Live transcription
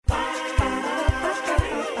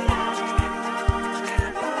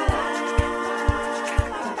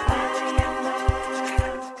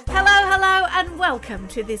Welcome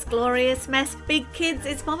to this glorious mess, Big Kids.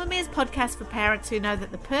 It's Mamma Mia's podcast for parents who know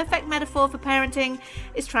that the perfect metaphor for parenting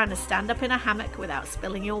is trying to stand up in a hammock without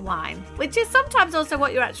spilling your wine, which is sometimes also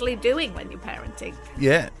what you're actually doing when you're parenting.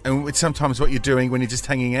 Yeah, and it's sometimes what you're doing when you're just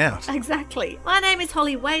hanging out. Exactly. My name is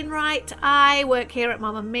Holly Wainwright. I work here at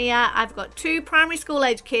Mamma Mia. I've got 2 primary school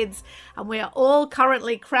age kids, and we are all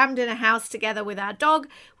currently crammed in a house together with our dog,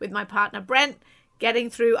 with my partner Brent,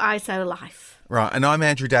 getting through ISO life. Right, and I'm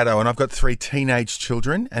Andrew Daddo, and I've got 3 teenage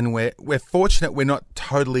children, and we're fortunate we're not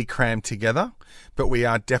totally crammed together, but we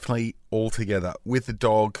are definitely all together with the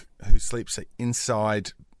dog who sleeps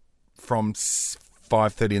inside from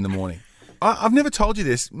 5:30 in the morning. I've never told you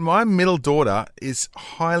this. My middle daughter is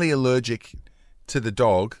highly allergic to the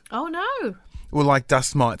dog. Oh, no. Well, like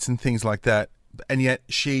dust mites and things like that, and yet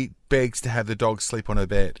she begs to have the dog sleep on her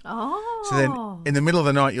bed. Oh. So then in the middle of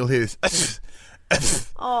the night, you'll hear this...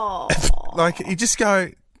 Oh. Like, you just go,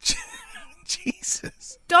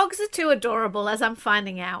 Jesus. Dogs are too adorable, as I'm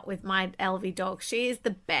finding out with my Elvie dog. She is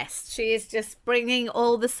the best. She is just bringing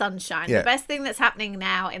all the sunshine. Yeah. The best thing that's happening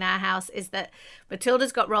now in our house is that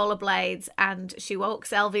Matilda's got rollerblades, and she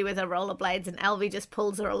walks Elvie with her rollerblades, and Elvie just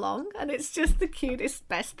pulls her along, and it's just the cutest,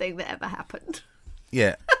 best thing that ever happened.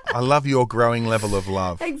 Yeah, I love your growing level of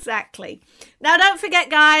love. Exactly. Now, don't forget,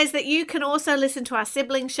 guys, that you can also listen to our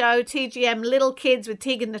sibling show, TGM Little Kids with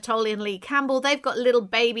Tegan Natoli and Lee Campbell. They've got little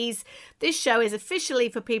babies. This show is officially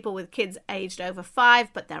for people with kids aged over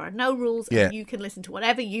 5, but there are no rules, and you can listen to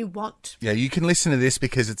whatever you want. Yeah, you can listen to this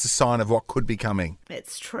because it's a sign of what could be coming.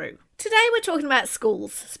 It's true. Today we're talking about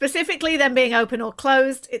schools, specifically them being open or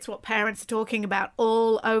closed. It's what parents are talking about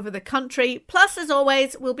all over the country. Plus, as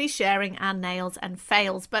always, we'll be sharing our nails and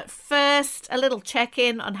fails. But first, a little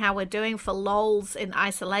check-in on how we're doing for lols in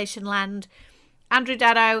isolation land. Andrew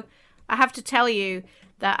Daddo, I have to tell you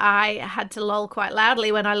that I had to lol quite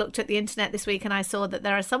loudly when I looked at the internet this week and I saw that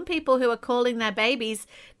there are some people who are calling their babies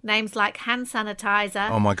names like hand sanitizer,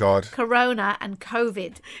 Oh my God, corona and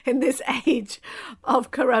COVID in this age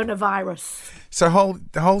of coronavirus. So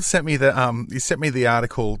Hol sent me you sent me the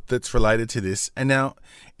article that's related to this, and now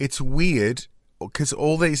it's weird because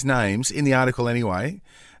all these names in the article anyway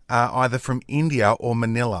are either from India or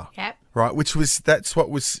Manila. Yep. Right, so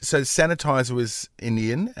sanitizer was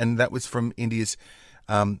Indian, and that was from India's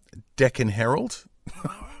Deccan Herald.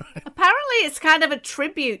 Apparently it's kind of a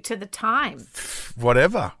tribute to the time.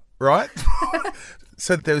 Whatever, right?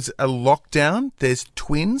 So there's a lockdown. There's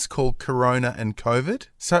twins called Corona and COVID.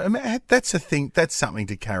 So I mean, that's a thing. That's something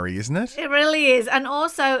to carry, isn't it? It really is. And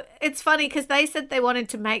also, it's funny because they said they wanted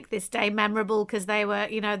to make this day memorable because they were,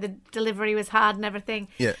 the delivery was hard and everything.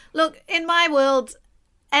 Yeah. Look, in my world,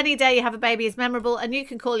 any day you have a baby is memorable, and you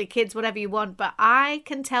can call your kids whatever you want. But I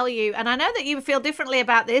can tell you, and I know that you feel differently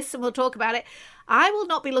about this, and we'll talk about it, I will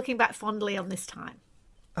not be looking back fondly on this time.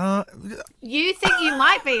 You think you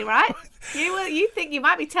might be, right? You think you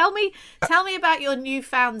might be. Tell me about your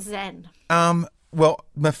newfound zen. Well,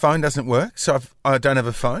 my phone doesn't work, so I don't have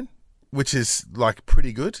a phone, which is like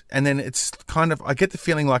pretty good. And then it's kind of, I get the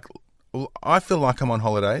feeling like, I feel like I'm on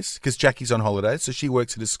holidays because Jackie's on holidays, so she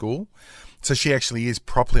works at a school. So she actually is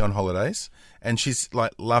properly on holidays, and she's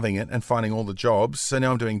like loving it and finding all the jobs. So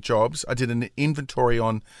now I'm doing jobs. I did an inventory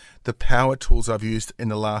on the power tools I've used in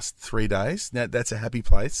the last 3 days. Now that's a happy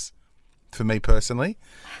place for me personally.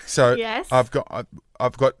 So yes. I've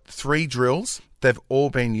got 3 drills. They've all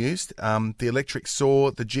been used. The electric saw,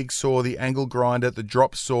 the jigsaw, the angle grinder, the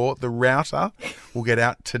drop saw, the router will get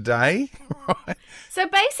out today. Right? So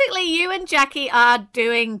basically you and Jackie are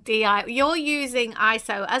doing DI. You're using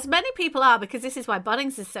ISO, as many people are, because this is why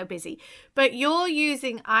Bunnings is so busy. But you're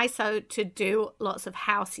using ISO to do lots of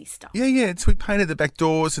housey stuff. Yeah. So we painted the back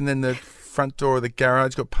doors, and then the front door of the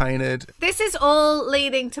garage got painted. This is all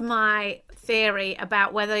leading to my theory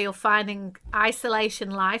about whether you're finding isolation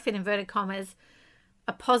life, in inverted commas,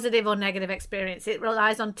 a positive or negative experience. It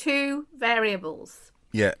relies on 2 variables.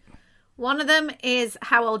 Yeah. One of them is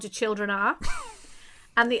how old your children are,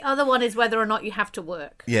 and the other one is whether or not you have to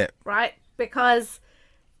work. Yeah. Right? Because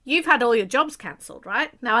you've had all your jobs cancelled,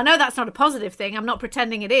 right? Now, I know that's not a positive thing. I'm not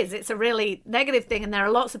pretending it is. It's a really negative thing, and there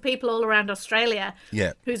are lots of people all around Australia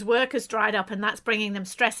whose work has dried up, and that's bringing them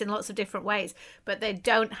stress in lots of different ways. But they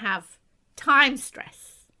don't have time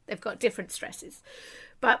stress. They've got different stresses.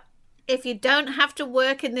 But if you don't have to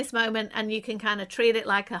work in this moment and you can kind of treat it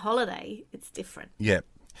like a holiday, it's different. Yeah.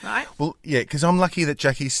 Right? Well, yeah, because I'm lucky that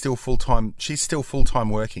Jackie's still full-time. She's still full-time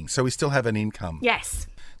working, so we still have an income. Yes.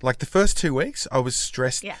 Like the first 2 weeks, I was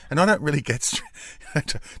stressed. Yeah. And I don't really get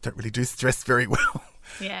don't really do stress very well.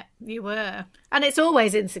 Yeah, you were. And it's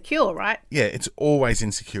always insecure, right? Yeah, it's always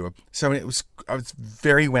insecure. So I was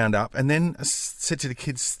very wound up. And then I said to the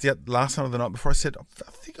kids the last night of the night before, I said,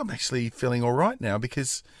 I think I'm actually feeling all right now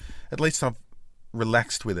because at least I've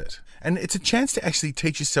relaxed with it. And it's a chance to actually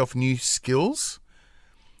teach yourself new skills.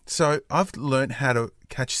 So I've learned how to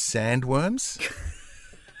catch sandworms.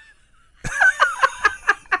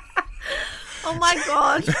 Oh my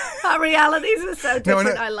God. Our realities are so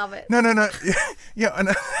different. I love it. No. Yeah, I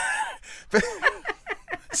know. But,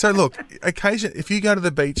 so look, occasionally, if you go to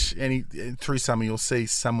the beach through summer, you'll see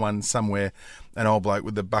someone somewhere, an old bloke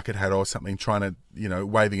with a bucket hat or something, trying to,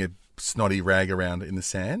 waving a snotty rag around in the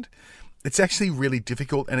sand. It's actually really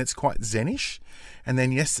difficult and it's quite zen-ish. And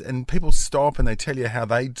then, and people stop and they tell you how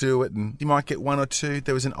they do it. And you might get one or two.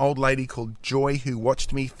 There was an old lady called Joy who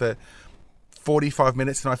watched me for 45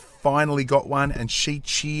 minutes and I finally got one and she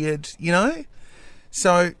cheered,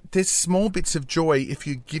 So there's small bits of joy if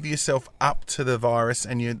you give yourself up to the virus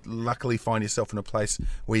and you luckily find yourself in a place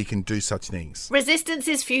where you can do such things. Resistance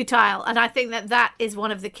is futile. And I think that is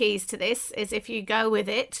one of the keys to this, is if you go with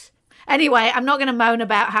it. Anyway, I'm not going to moan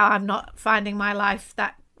about how I'm not finding my life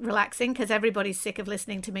that relaxing because everybody's sick of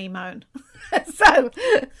listening to me moan.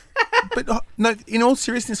 But no, in all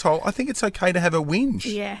seriousness, Hol, I think it's okay to have a whinge.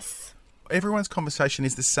 Yes. Everyone's conversation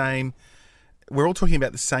is the same. We're all talking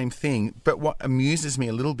about the same thing. But what amuses me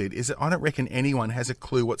a little bit is that I don't reckon anyone has a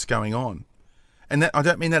clue what's going on. And that I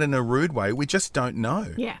don't mean that in a rude way. We just don't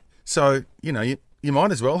know. Yeah. So, you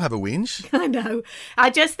might as well have a whinge. I know. I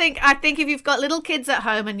think if you've got little kids at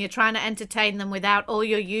home and you're trying to entertain them without all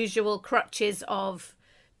your usual crutches of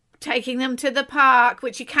taking them to the park,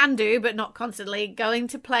 which you can do, but not constantly, going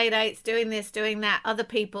to play dates, doing this, doing that, other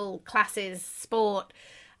people, classes, sport,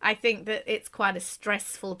 I think that it's quite a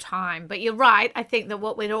stressful time. But you're right. I think that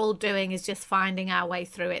what we're all doing is just finding our way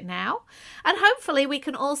through it now. And hopefully we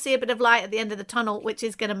can all see a bit of light at the end of the tunnel, which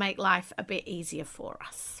is going to make life a bit easier for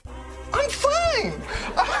us. I'm fine.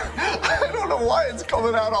 I don't know why it's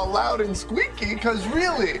coming out all loud and squeaky, because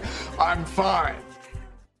really, I'm fine.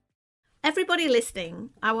 Everybody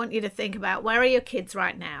listening, I want you to think about, where are your kids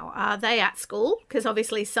right now? Are they at school? Because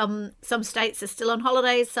obviously some states are still on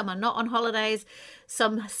holidays, some are not on holidays.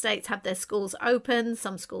 Some states have their schools open,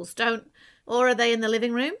 some schools don't. Or are they in the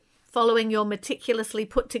living room, following your meticulously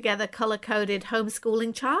put together colour-coded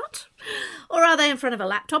homeschooling chart? Or are they in front of a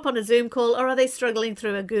laptop on a Zoom call? Or are they struggling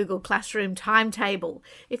through a Google Classroom timetable?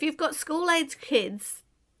 If you've got school-age kids,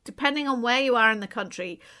 depending on where you are in the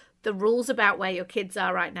country, the rules about where your kids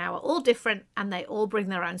are right now are all different and they all bring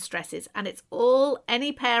their own stresses. And it's all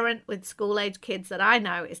any parent with school-age kids that I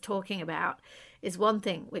know is talking about is one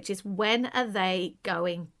thing, which is, when are they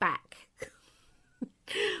going back?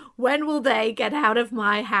 When will they get out of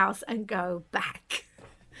my house and go back?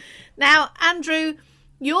 Now, Andrew,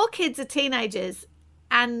 your kids are teenagers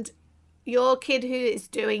and your kid who is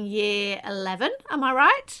doing year 11, am I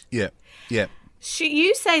right? Yeah.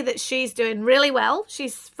 You say that she's doing really well.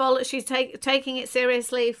 She's taking it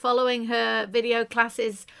seriously, following her video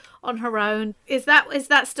classes on her own. Is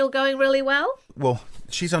that still going really well? Well,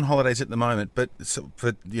 she's on holidays at the moment, but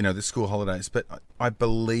for the school holidays. But I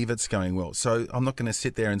believe it's going well. So I'm not going to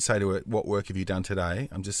sit there and say to her, "What work have you done today?"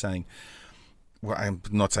 I'm just saying, well, I'm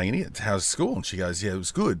not saying any. How's school? And she goes, "Yeah, it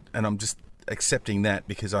was good." And I'm just accepting that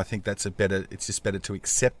because I think that's it's just better to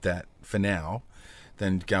accept that for now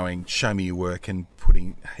than going, show me your work and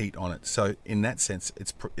putting heat on it. So in that sense,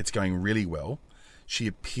 it's going really well. She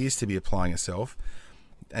appears to be applying herself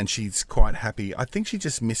and she's quite happy. I think she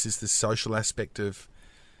just misses the social aspect of,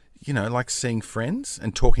 like seeing friends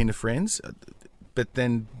and talking to friends. But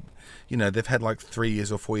then, they've had like 3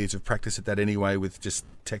 years or 4 years of practice at that anyway with just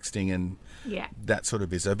texting and that sort of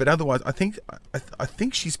bizzo. But otherwise, I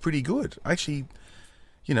think she's pretty good. Actually,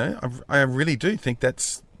 I really do think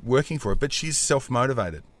that's working for her, but she's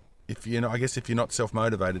self-motivated. I guess if you're not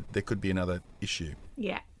self-motivated, there could be another issue.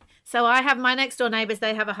 Yeah. So I have my next door neighbours,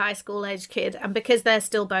 they have a high school age kid, and because they're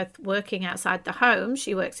still both working outside the home,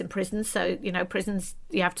 she works in prisons, so, prisons,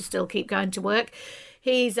 you have to still keep going to work.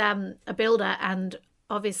 He's a builder, and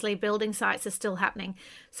obviously building sites are still happening.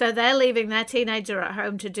 So they're leaving their teenager at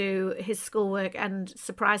home to do his schoolwork, and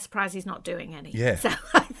surprise, surprise, he's not doing any. Yeah. So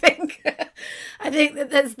I think that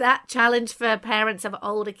there's that challenge for parents of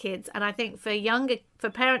older kids. And I think for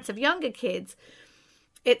parents of younger kids,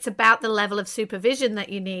 it's about the level of supervision that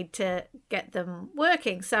you need to get them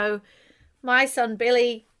working. So my son,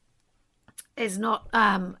 Billy, is not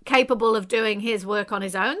capable of doing his work on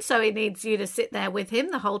his own. So he needs you to sit there with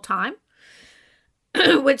him the whole time.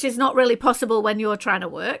 which is not really possible when you're trying to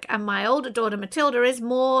work. And my older daughter, Matilda, is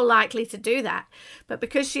more likely to do that. But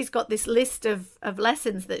because she's got this list of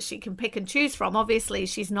lessons that she can pick and choose from, obviously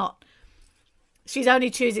she's only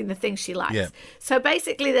choosing the things she likes. Yeah. So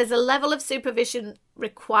basically there's a level of supervision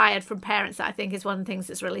required from parents that I think is one of the things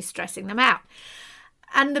that's really stressing them out.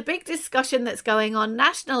 And the big discussion that's going on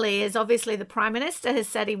nationally is obviously the Prime Minister has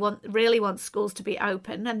said he really wants schools to be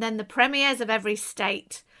open. And then the premiers of every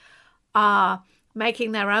state are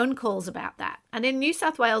making their own calls about that. And in New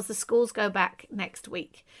South Wales, the schools go back next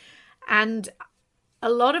week. And a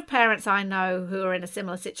lot of parents I know who are in a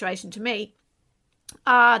similar situation to me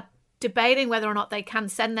are debating whether or not they can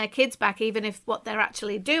send their kids back, even if what they're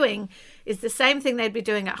actually doing is the same thing they'd be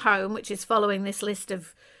doing at home, which is following this list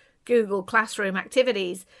of Google Classroom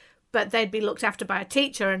activities, but they'd be looked after by a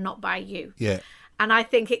teacher and not by you. Yeah. And I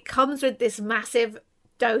think it comes with this massive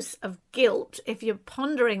dose of guilt if you're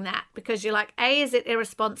pondering that, because you're like, A, is it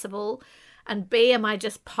irresponsible? And B, am I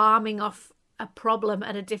just palming off a problem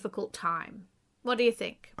at a difficult time? What do you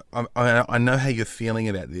think? I know how you're feeling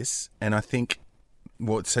about this, and I think,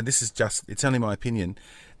 so this is just, it's only my opinion.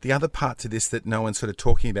 The other part to this that no one's sort of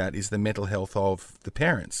talking about is the mental health of the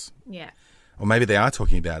parents. Yeah. Or maybe they are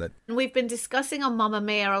talking about it. And we've been discussing on Mamma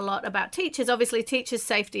Mia a lot about teachers. Obviously, teachers'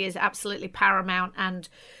 safety is absolutely paramount, and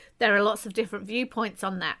there are lots of different viewpoints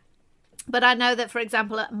on that. But I know that, for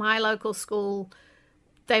example, at my local school,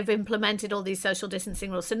 they've implemented all these social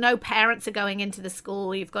distancing rules. So no parents are going into the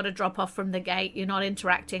school. You've got to drop off from the gate. You're not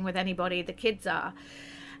interacting with anybody. The kids are.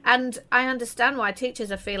 And I understand why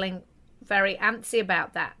teachers are feeling very antsy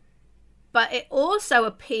about that. But it also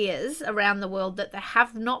appears around the world that there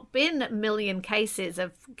have not been a million cases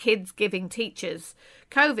of kids giving teachers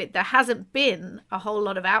COVID. There hasn't been a whole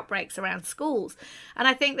lot of outbreaks around schools. And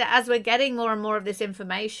I think that as we're getting more and more of this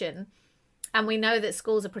information, and we know that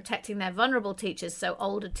schools are protecting their vulnerable teachers, so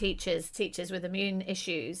older teachers, teachers with immune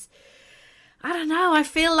issues, I don't know. I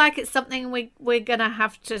feel like it's something we're going to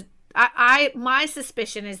have to... My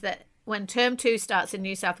suspicion is that when Term 2 starts in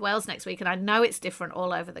New South Wales next week, and I know it's different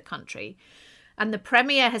all over the country, and the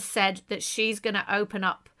Premier has said that she's going to open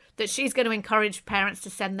up, that she's going to encourage parents to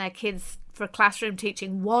send their kids for classroom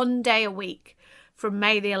teaching 1 day a week from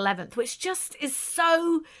May the 11th, which just is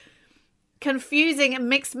so confusing and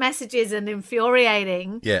mixed messages and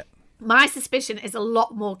infuriating. Yeah. My suspicion is a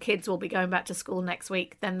lot more kids will be going back to school next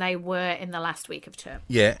week than they were in the last week of term.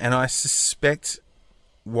 Yeah, and I suspect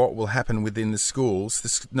what will happen within the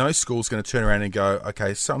schools, no school's going to turn around and go,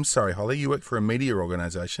 okay, so I'm sorry, Holly, you work for a media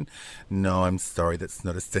organisation. No, I'm sorry, that's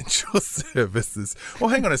not essential services.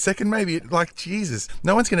 Well, hang on a second, maybe, like, Jesus,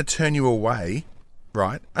 no one's going to turn you away,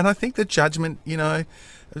 right? And I think the judgment,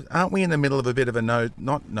 aren't we in the middle of a bit of a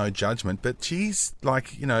not no judgment, but geez,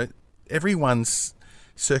 like, everyone's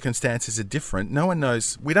circumstances are different. No one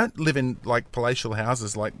knows. We don't live in like palatial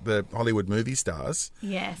houses like the Hollywood movie stars.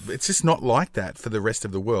 Yes. It's just not like that for the rest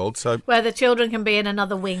of the world. So where the children can be in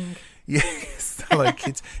another wing. Yes. Hello,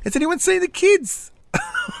 kids. Has anyone seen the kids?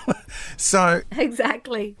 So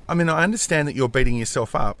exactly. I mean, I understand that you're beating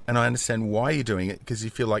yourself up, and I understand why you're doing it, because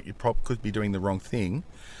you feel like you could be doing the wrong thing.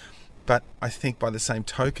 But I think by the same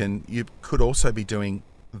token, you could also be doing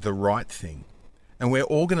the right thing. And we're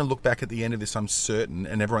all going to look back at the end of this, I'm certain,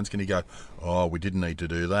 and everyone's going to go, oh, we didn't need to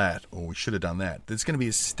do that, or we should have done that. There's going to be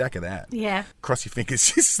a stack of that. Yeah. Cross your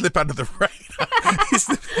fingers, you slip under the radar.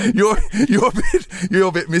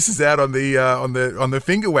 your bit misses out on the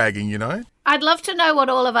finger wagging, I'd love to know what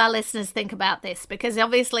all of our listeners think about this, because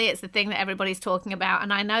obviously it's the thing that everybody's talking about.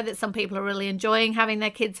 And I know that some people are really enjoying having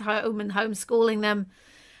their kids home and homeschooling them.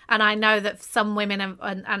 And I know that some women have,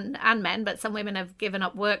 and men, but some women have given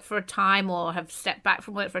up work for a time or have stepped back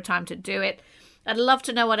from work for a time to do it. I'd love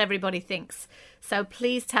to know what everybody thinks. So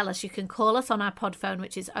please tell us. You can call us on our pod phone,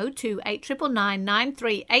 which is 02 8999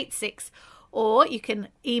 9386, or you can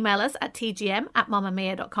email us at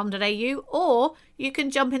tgm@mamamia.com.au, or you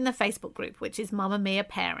can jump in the Facebook group, which is Mamma Mia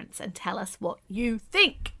Parents, and tell us what you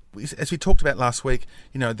think. As we talked about last week,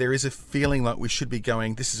 there is a feeling like we should be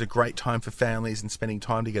going, this is a great time for families and spending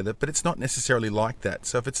time together, but it's not necessarily like that.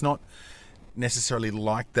 So if it's not necessarily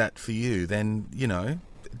like that for you, then,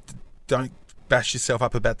 don't bash yourself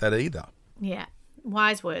up about that either. Yeah.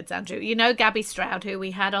 Wise words, Andrew. Gabby Stroud, who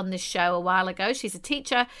we had on this show a while ago. She's a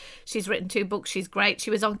teacher. She's written 2 books. She's great.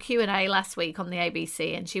 She was on Q&A last week on the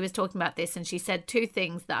ABC, and she was talking about this, and she said 2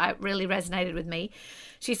 things that really resonated with me.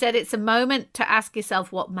 She said it's a moment to ask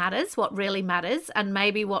yourself what matters, what really matters, and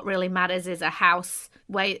maybe what really matters is a house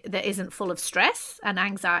that isn't full of stress and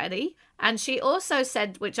anxiety. And she also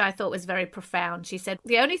said, which I thought was very profound, she said,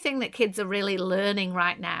 the only thing that kids are really learning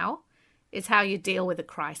right now is how you deal with a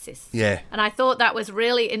crisis. Yeah. And I thought that was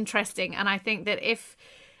really interesting. And I think that if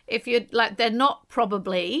you're like, they're not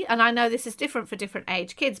probably, and I know this is different for different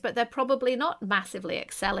age kids, but they're probably not massively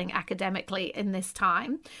excelling academically in this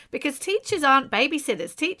time, because teachers aren't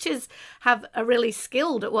babysitters. Teachers are really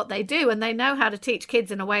skilled at what they do, and they know how to teach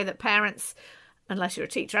kids in a way that parents, unless you're a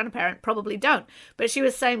teacher and a parent, probably don't. But she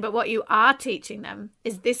was saying, but what you are teaching them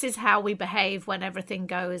is this is how we behave when everything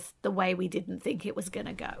goes the way we didn't think it was going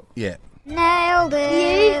to go. Yeah. Nailed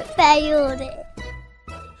it. You failed it.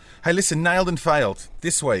 Hey, listen, nailed and failed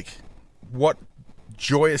this week. What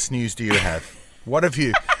joyous news do you have? What have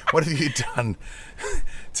you done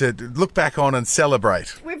to look back on and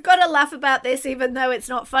celebrate? We've got to laugh about this, even though it's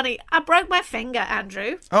not funny. I broke my finger,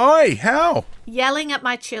 Andrew. Oi, how? Yelling at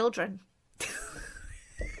my children.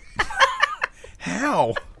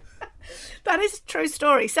 How? That is a true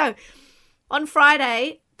story. So, on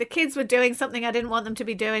Friday, the kids were doing something I didn't want them to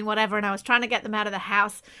be doing, whatever, and I was trying to get them out of the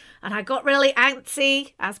house, and I got really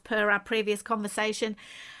antsy, as per our previous conversation,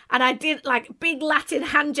 and I did like big Latin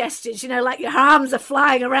hand gestures, like your arms are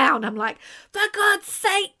flying around. I'm like, for God's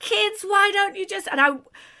sake, kids, why don't you just... And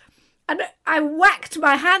I whacked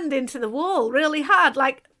my hand into the wall really hard.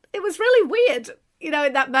 Like, it was really weird, in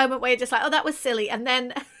that moment where you're just like, oh, that was silly. And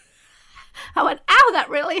then I went, ow, that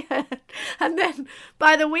really hurt. And then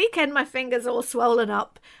by the weekend, my finger's all swollen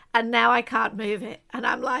up and now I can't move it. And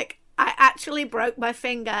I'm like, I actually broke my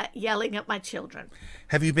finger yelling at my children.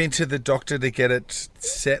 Have you been to the doctor to get it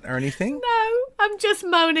set or anything? No, I'm just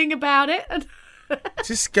moaning about it.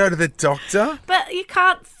 Just go to the doctor. But you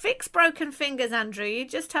can't fix broken fingers, Andrew. You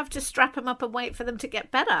just have to strap them up and wait for them to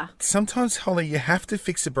get better. Sometimes, Holly, you have to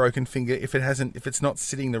fix a broken finger if it's not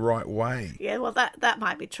sitting the right way. Yeah, well, that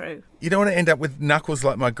might be true. You don't want to end up with knuckles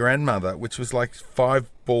like my grandmother, which was like 5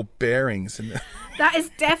 ball bearings. And that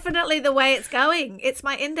is definitely the way it's going. It's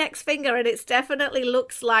my index finger, and it definitely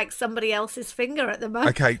looks like somebody else's finger at the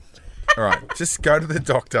moment. Okay, all right. Just go to the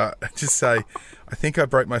doctor and just say, I think I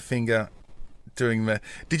broke my finger doing the...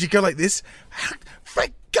 Did you go like this? For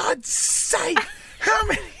God's sake, how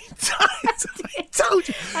many times have I told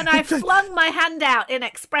you? And I flung my hand out in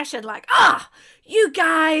expression like, you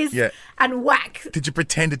guys, yeah. And whack. Did you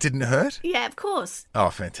pretend it didn't hurt? Yeah, of course. Oh,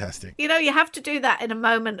 fantastic. You have to do that in a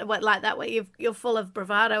moment like that where you're full of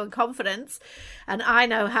bravado and confidence. And I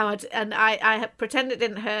know how I pretend it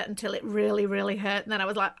didn't hurt until it really, really hurt. And then I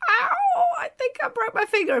was like, ow, I think I broke my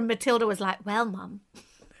finger. And Matilda was like, well, Mum,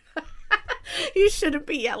 you shouldn't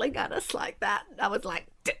be yelling at us like that. And I was like,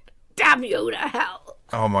 damn you to hell.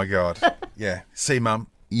 Oh, my God. Yeah. See, Mum,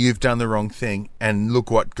 you've done the wrong thing, and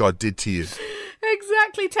look what God did to you.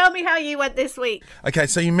 Exactly. Tell me how you went this week. Okay,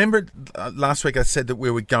 so you remember last week I said that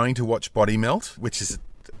we were going to watch Body Melt, which is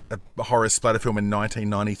a horror splatter film in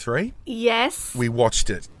 1993? Yes. We watched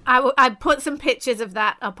it. I put some pictures of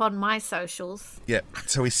that up on my socials. Yeah.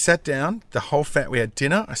 So we sat down, we had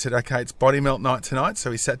dinner. I said, okay, it's Body Melt night tonight. So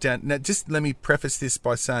we sat down. Now, just let me preface this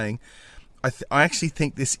by saying I actually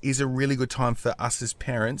think this is a really good time for us as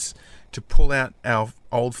parents to pull out our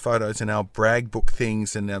old photos and our brag book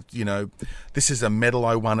things and our, this is a medal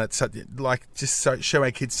I won at, show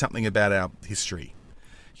our kids something about our history,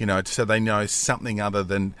 so they know something other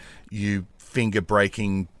than you finger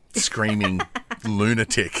breaking, screaming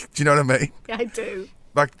lunatic. Do you know what I mean? I do.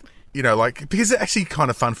 Because it's actually kind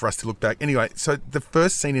of fun for us to look back. Anyway, so the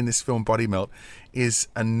first scene in this film, Body Melt, is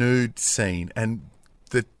a nude scene, and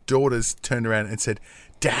the daughters turned around and said,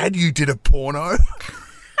 Dad, you did a porno?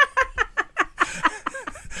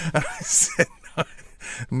 And I said,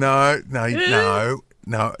 no,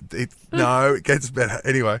 it gets better.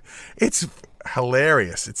 Anyway, it's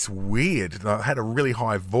hilarious. It's weird. And I had a really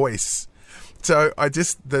high voice. So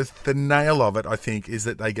the nail of it, I think, is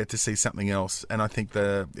that they get to see something else. And I think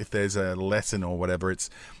if there's a lesson or whatever, it's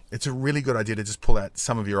a really good idea to just pull out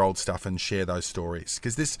some of your old stuff and share those stories.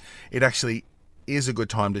 Because it actually is a good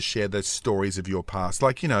time to share the stories of your past.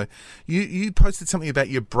 Like, you posted something about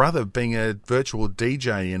your brother being a virtual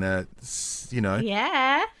DJ in a.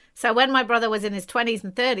 Yeah. So when my brother was in his 20s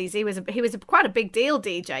and 30s, he was quite a big deal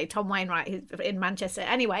DJ, Tom Wainwright in Manchester.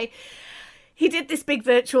 Anyway, he did this big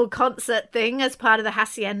virtual concert thing as part of the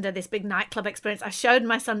Hacienda, this big nightclub experience. I showed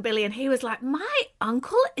my son Billy and he was like, my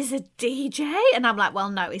uncle is a DJ? And I'm like, well,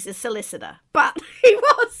 no, he's a solicitor. But he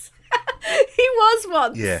was. He was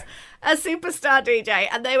once. Yeah. A superstar DJ,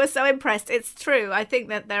 and they were so impressed. It's true. I think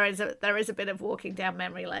that there is a bit of walking down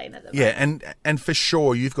memory lane at the moment. Yeah, and for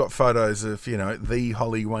sure you've got photos of the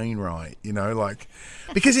Holly Wainwright.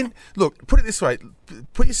 Because look, put it this way: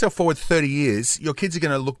 put yourself forward 30 years. Your kids are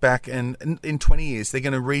going to look back, and in 20 years they're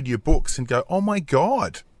going to read your books and go, "Oh my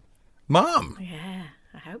God, Mum." Yeah.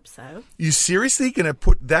 I hope so. You seriously going to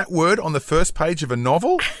put that word on the first page of a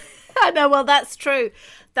novel? I know, well, that's true.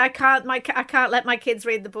 I can't let my kids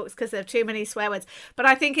read the books because there are too many swear words. But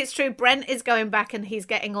I think it's true. Brent is going back and he's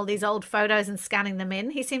getting all these old photos and scanning them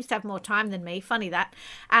in. He seems to have more time than me. Funny that.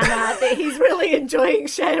 And he's really enjoying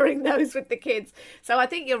sharing those with the kids. So I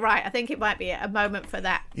think you're right. I think it might be a moment for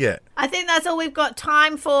that. Yeah. I think that's all we've got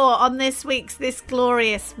time for on this week's This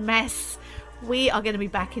Glorious Mess. We are going to be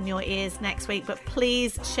back in your ears next week, but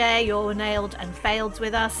please share your nailed and failed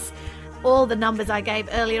with us. All the numbers I gave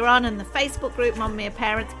earlier on and the Facebook group Mamma Mia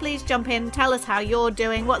Parents, please jump in, tell us how you're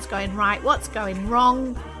doing, what's going right, what's going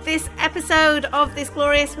wrong. This episode of This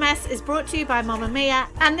Glorious Mess is brought to you by Mamma Mia,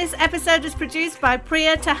 and this episode is produced by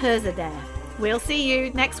Priya Taherzadeh. We'll see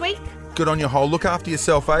you next week. Good on your hole. Look after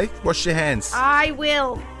yourself, eh? Wash your hands. I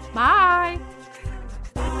will. Bye.